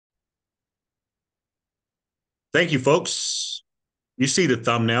Thank you, folks. You see the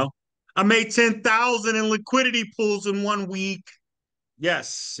thumbnail. I made 10,000 in liquidity pools in 1 week.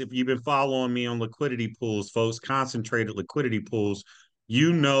 Yes, if you've been following me on liquidity pools, folks, concentrated liquidity pools,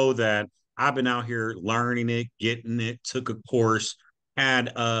 you know that I've been out here learning it, getting it, took a course,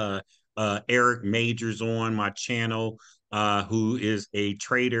 had Eric Majors on my channel, who is a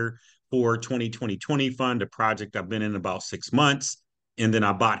trader for 2020 fund, a project I've been in about 6 months. And then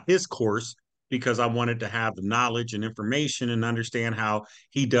I bought his course because I wanted to have the knowledge and information and understand how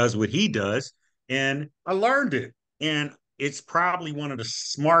he does what he does. And I learned it. And it's probably one of the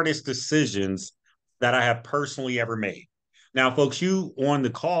smartest decisions that I have personally ever made. Now, folks, you on the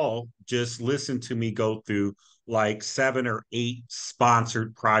call just listen to me go through like 7 or 8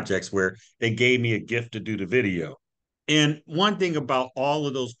 sponsored projects where they gave me a gift to do the video. And one thing about all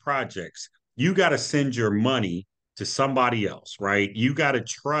of those projects, you got to send your money to somebody else, right? You got to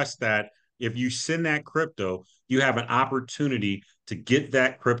trust that if you send that crypto, you have an opportunity to get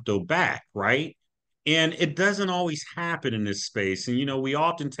that crypto back, right? And it doesn't always happen in this space. And, we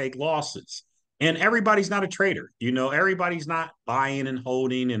often take losses. And everybody's not a trader. Everybody's not buying and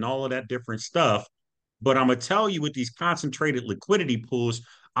holding and all of that different stuff. But I'm going to tell you with these concentrated liquidity pools,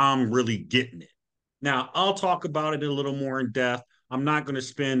 I'm really getting it. Now, I'll talk about it a little more in depth. I'm not going to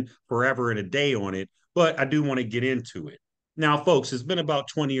spend forever and a day on it, but I do want to get into it. Now, folks, it's been about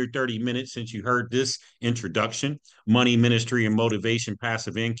 20 or 30 minutes since you heard this introduction. Money, ministry, and motivation,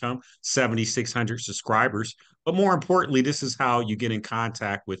 passive income, 7,600 subscribers. But more importantly, this is how you get in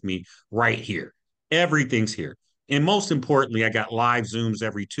contact with me right here. Everything's here. And most importantly, I got live Zooms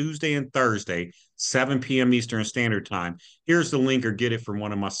every Tuesday and Thursday, 7 p.m. Eastern Standard Time. Here's the link or get it from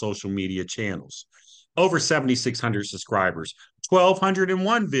one of my social media channels. Over 7,600 subscribers,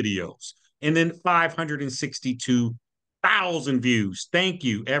 1,201 videos, and then 562,000 views. Thank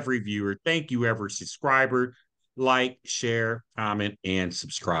you, every viewer. Thank you, every subscriber. Like, share, comment, and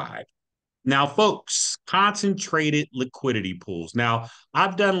subscribe. Now, folks, concentrated liquidity pools. Now,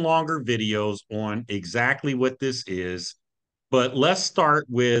 I've done longer videos on exactly what this is, but let's start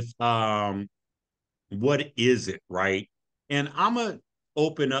with what is it, right? And I'm going to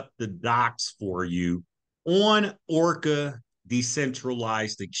open up the docs for you on Orca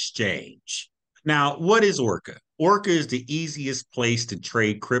Decentralized Exchange. Now, what is Orca? Orca is the easiest place to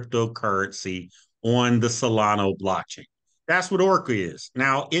trade cryptocurrency on the Solana blockchain. That's what Orca is.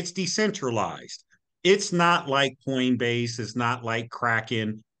 Now, it's decentralized. It's not like Coinbase. It's not like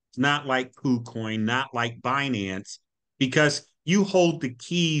Kraken. It's not like KuCoin, not like Binance, because you hold the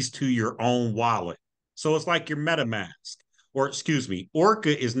keys to your own wallet. So it's like your MetaMask, or excuse me,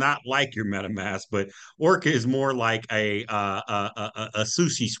 Orca is not like your MetaMask, but Orca is more like a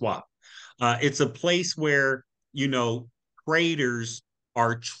sushi swap. It's a place where traders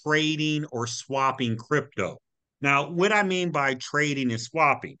are trading or swapping crypto. Now, what I mean by trading and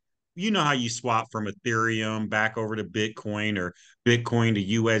swapping, you know how you swap from Ethereum back over to Bitcoin or Bitcoin to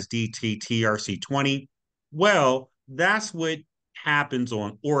USDT TRC20. Well, that's what happens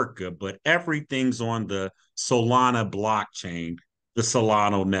on Orca, but everything's on the Solana blockchain, the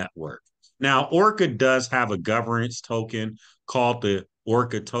Solana network. Now, Orca does have a governance token called the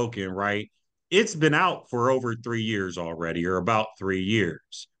Orca token, right? It's been out for over 3 years already, or about 3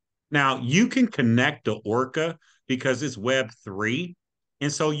 years. Now, you can connect to Orca because it's Web3.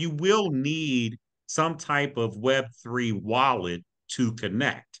 And so you will need some type of Web3 wallet to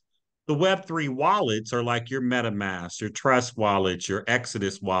connect. The Web3 wallets are like your MetaMask, your Trust wallets, your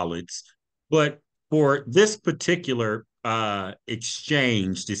Exodus wallets. But for this particular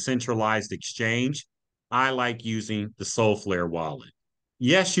exchange, decentralized exchange, I like using the Soulflare wallet.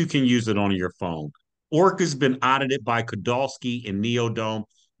 Yes, you can use it on your phone. Orca's been audited by Kudelski and Neodyme.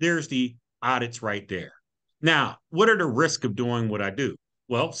 There's the audits right there. Now, what are the risks of doing what I do?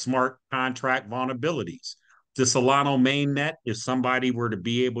 Well, smart contract vulnerabilities. The Solano mainnet, if somebody were to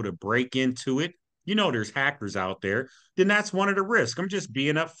be able to break into it, there's hackers out there, then that's one of the risks. I'm just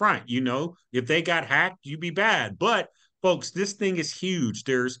being upfront. If they got hacked, you'd be bad. But folks, this thing is huge.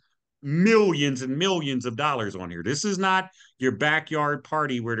 There's millions and millions of dollars on here. This is not your backyard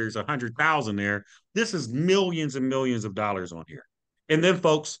party where there's 100,000 there. This is millions and millions of dollars on here. And then,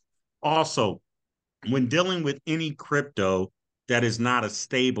 folks, also, when dealing with any crypto that is not a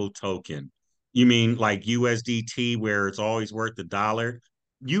stable token, you mean like USDT, where it's always worth $1,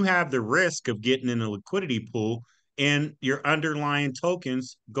 you have the risk of getting in a liquidity pool and your underlying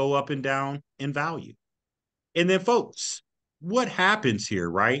tokens go up and down in value. And then, folks, what happens here,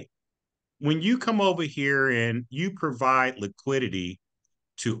 right? When you come over here and you provide liquidity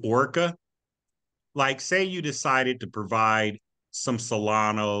to Orca, like say you decided to provide some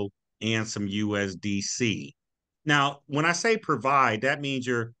Solano and some USDC. Now, when I say provide, that means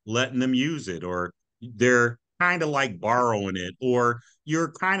you're letting them use it, or they're kind of like borrowing it, or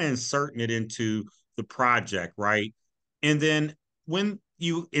you're kind of inserting it into the project, right? And then when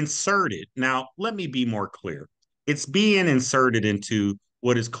you insert it, now let me be more clear. It's being inserted into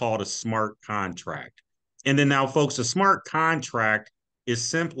what is called a smart contract. And then now, folks, a smart contract is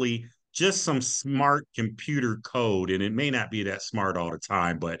simply just some smart computer code. And it may not be that smart all the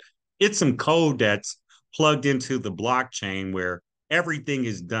time, but it's some code that's plugged into the blockchain where everything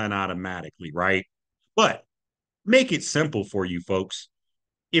is done automatically, right? But make it simple for you folks.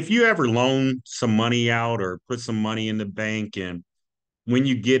 If you ever loan some money out or put some money in the bank and when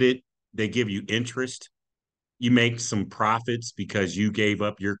you get it, they give you interest, you make some profits because you gave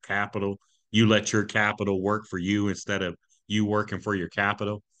up your capital. You let your capital work for you instead of you working for your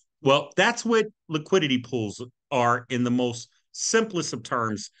capital. Well, that's what liquidity pools are in the most simplest of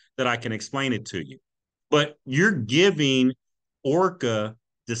terms that I can explain it to you. But you're giving Orca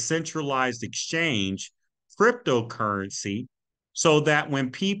decentralized exchange cryptocurrency so that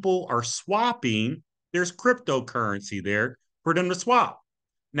when people are swapping, there's cryptocurrency there for them to swap.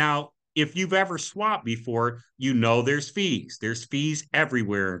 Now, if you've ever swapped before, you know there's fees. There's fees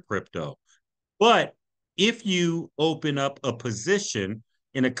everywhere in crypto. But if you open up a position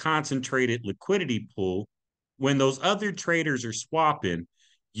in a concentrated liquidity pool, when those other traders are swapping,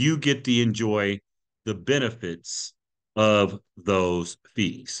 you get to enjoy the benefits of those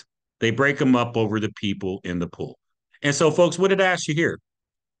fees. They break them up over the people in the pool. And so, folks, what did I ask you here?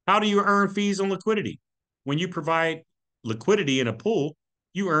 How do you earn fees on liquidity? When you provide liquidity in a pool,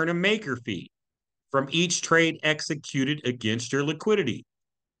 you earn a maker fee from each trade executed against your liquidity.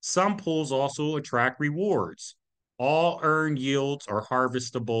 Some pools also attract rewards. All earned yields are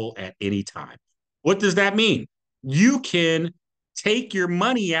harvestable at any time. What does that mean? You can take your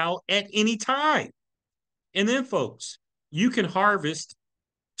money out at any time. And then, folks, you can harvest,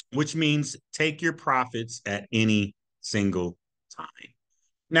 which means take your profits at any single time.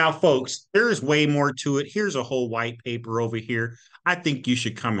 Now, folks, there is way more to it. Here's a whole white paper over here. I think you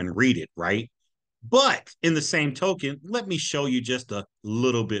should come and read it, right? But in the same token, let me show you just a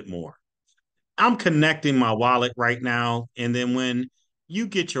little bit more. I'm connecting my wallet right now. And then when you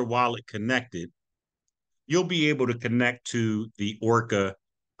get your wallet connected, you'll be able to connect to the Orca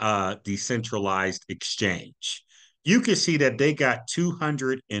decentralized exchange. You can see that they got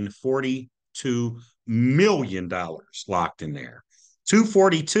 $242 million locked in there.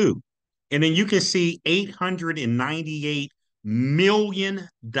 242. And then you can see $898 million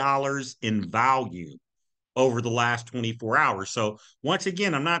in value over the last 24 hours. So once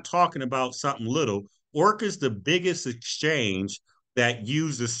again, I'm not talking about something little. Orca is the biggest exchange that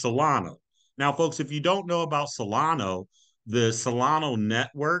uses Solana. Now, folks, if you don't know about Solana, the Solana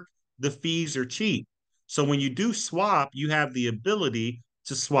network, the fees are cheap. So when you do swap, you have the ability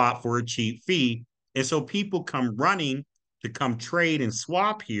to swap for a cheap fee. And so people come running to come trade and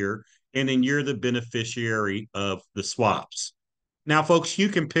swap here, and then you're the beneficiary of the swaps. Now, folks, you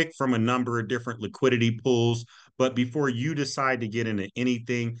can pick from a number of different liquidity pools, but before you decide to get into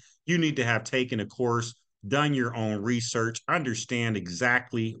anything, you need to have taken a course, done your own research, understand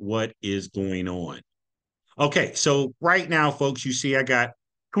exactly what is going on. Okay, so right now, folks, you see I got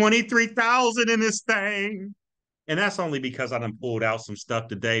 23,000 in this thing. And that's only because I done pulled out some stuff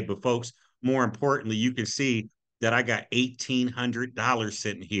today. But folks, more importantly, you can see that I got $1,800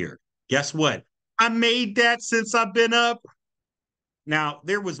 sitting here. Guess what? I made that since I've been up. Now,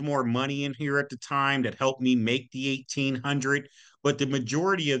 there was more money in here at the time that helped me make the 1800, but the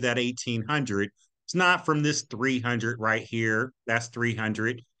majority of that 1800 is not from this 300 right here. That's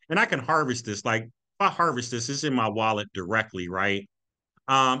 300. And I can harvest this. Like, if I harvest this, it's in my wallet directly, right?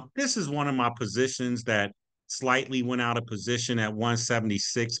 This is one of my positions that slightly went out of position at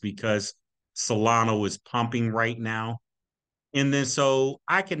 176 because Solana is pumping right now. And then so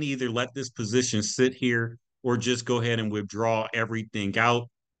I can either let this position sit here or just go ahead and withdraw everything out.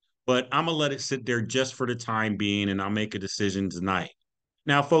 But I'm going to let it sit there just for the time being and I'll make a decision tonight.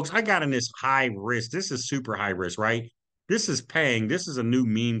 Now, folks, I got in this high risk. This is super high risk, right? This is paying. This is a new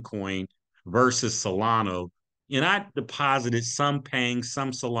meme coin versus Solano. And I deposited some paying,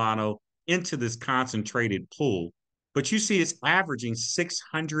 some Solano into this concentrated pool. But you see, it's averaging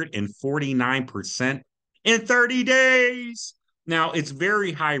 649% in 30 days. Now, it's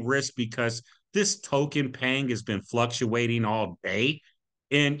very high risk because this token paying has been fluctuating all day.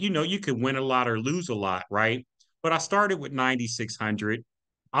 And, you can win a lot or lose a lot, right? But I started with 9,600.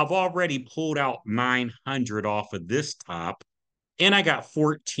 I've already pulled out 900 off of this top, and I got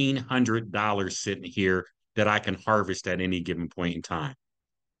 $1,400 sitting here that I can harvest at any given point in time.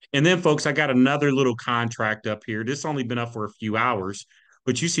 And then, folks, I got another little contract up here. This only been up for a few hours,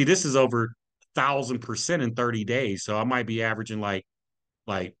 but you see, this is over 1,000% in 30 days. So I might be averaging like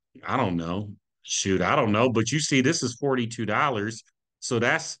I don't know, shoot, I don't know. But you see, this is $42, so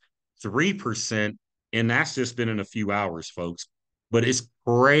that's 3%, and that's just been in a few hours, folks. But it's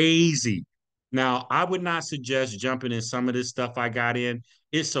crazy. Now, I would not suggest jumping in some of this stuff I got in.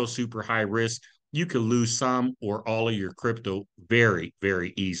 It's so super high risk. You could lose some or all of your crypto very,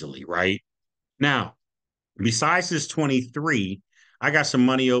 very easily, right? Now, besides this 23, I got some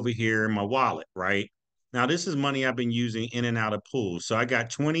money over here in my wallet, right? Now, this is money I've been using in and out of pools. So I got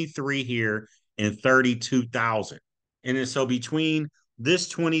 23 here and 32,000. And then so between this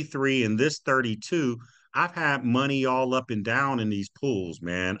 23 and this 32, I've had money all up and down in these pools,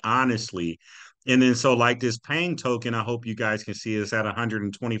 man, honestly. And then so like this paying token, I hope you guys can see is at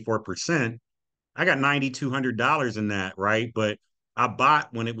 124%. I got $9,200 in that, right? But I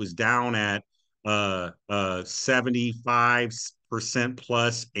bought when it was down at 75%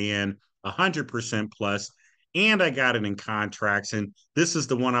 plus and 100% plus, and I got it in contracts. And this is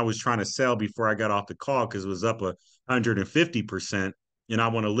the one I was trying to sell before I got off the call because it was up 150%, and I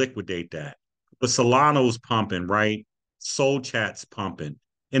want to liquidate that. But Solano's pumping, right? Soul Chat's pumping.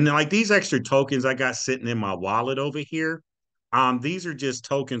 And then like these extra tokens I got sitting in my wallet over here, these are just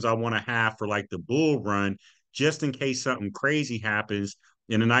tokens I want to have for like the bull run, just in case something crazy happens,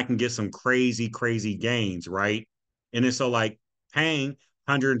 and then I can get some crazy, crazy gains, right? And then so like paying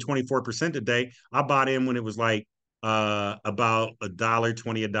 124% today, I bought in when it was like about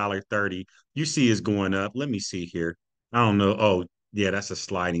 $1.20, $1.30. You see it's going up. Let me see here. I don't know. Oh, yeah, that's a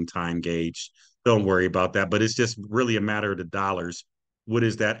sliding time gauge. Don't worry about that. But it's just really a matter of the dollars. What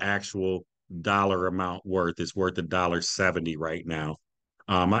is that actual dollar amount worth? It's worth $1.70 right now.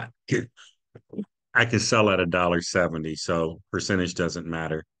 I can sell at $1.70, so percentage doesn't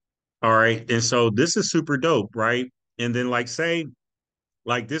matter. All right. And so this is super dope, right? And then like say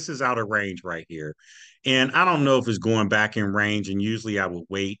like this is out of range right here. And I don't know if it's going back in range, and usually I would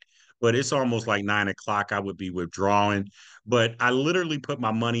wait, but it's almost like 9 o'clock. I would be withdrawing. But I literally put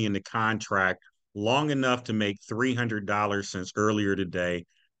my money in the contract long enough to make $300 since earlier today.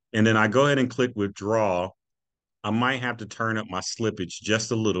 And then I go ahead and click withdraw. I might have to turn up my slippage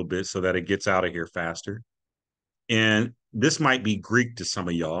just a little bit so that it gets out of here faster. And this might be Greek to some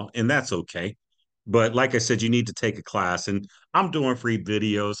of y'all, and that's okay. But like I said, you need to take a class, and I'm doing free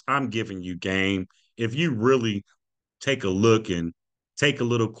videos. I'm giving you game. If you really take a look and take a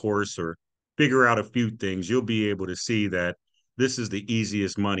little course or figure out a few things, you'll be able to see that this is the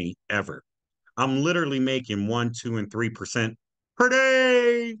easiest money ever. I'm literally making 1, 2, and 3% per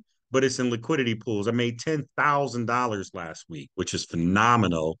day, but it's in liquidity pools. I made $10,000 last week, which is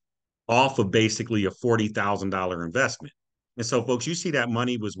phenomenal, off of basically a $40,000 investment. And so, folks, you see that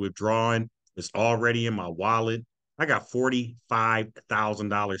money was withdrawn. It's already in my wallet. I got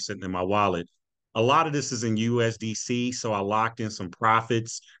 $45,000 sitting in my wallet. A lot of this is in USDC, so I locked in some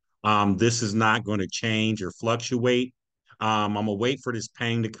profits. This is not going to change or fluctuate. I'm gonna wait for this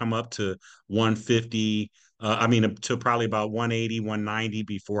paying to come up to 150. I mean, to probably about 180, 190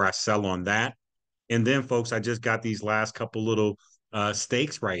 before I sell on that. And then, folks, I just got these last couple little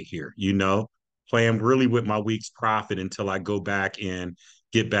stakes right here, playing really with my week's profit until I go back and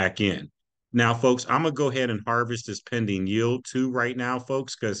get back in. Now, folks, I'm going to go ahead and harvest this pending yield too right now,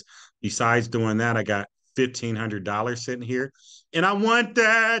 folks, because besides doing that, I got $1,500 sitting here and I want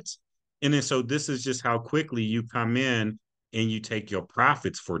that. And then, so this is just how quickly you come in and you take your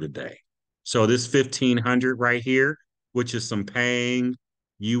profits for today. So this 1,500 right here, which is some paying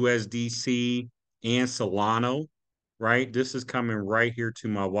USDC and Solano, right? This is coming right here to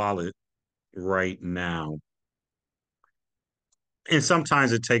my wallet right now. And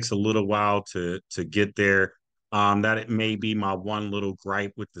sometimes it takes a little while to get there. That it may be my one little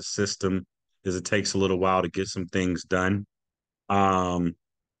gripe with the system is it takes a little while to get some things done. Um,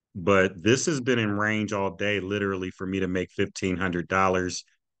 but this has been in range all day, literally, for me to make $1,500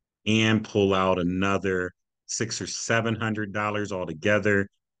 and pull out another $600 or $700 altogether.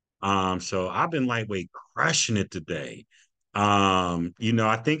 So I've been lightweight crushing it today.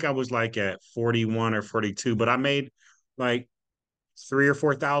 I think I was like at 41 or 42, but I made like $3,000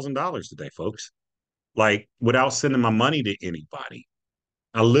 or $4,000 today, folks. Like without sending my money to anybody.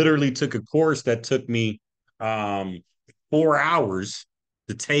 I literally took a course that took me 4 hours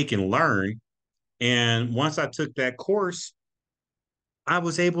to take and learn. And once I took that course, I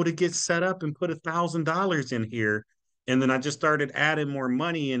was able to get set up and put $1,000 in here. And then I just started adding more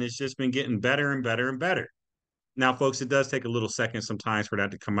money, and it's just been getting better and better and better. Now, folks, it does take a little second sometimes for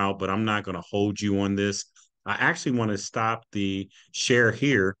that to come out, but I'm not going to hold you on this. I actually want to stop the share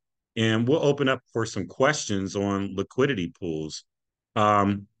here and we'll open up for some questions on liquidity pools.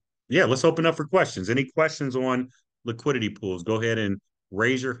 Um, yeah, let's open up for questions. Any questions on liquidity pools? Go ahead and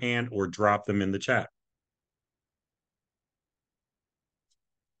raise your hand or drop them in the chat.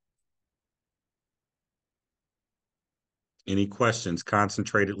 Any questions?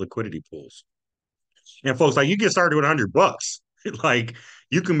 Concentrated liquidity pools. And folks, like you get started with $100. Like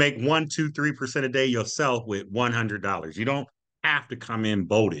you can make 1, 2, 3% a day yourself with $100. You don't have to come in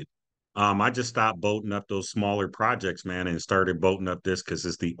boated. I just stopped boating up those smaller projects, man, and started boating up this because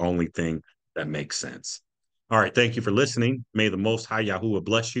it's the only thing that makes sense. All right. Thank you for listening. May the most high Yahuwah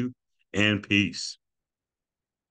bless you and peace.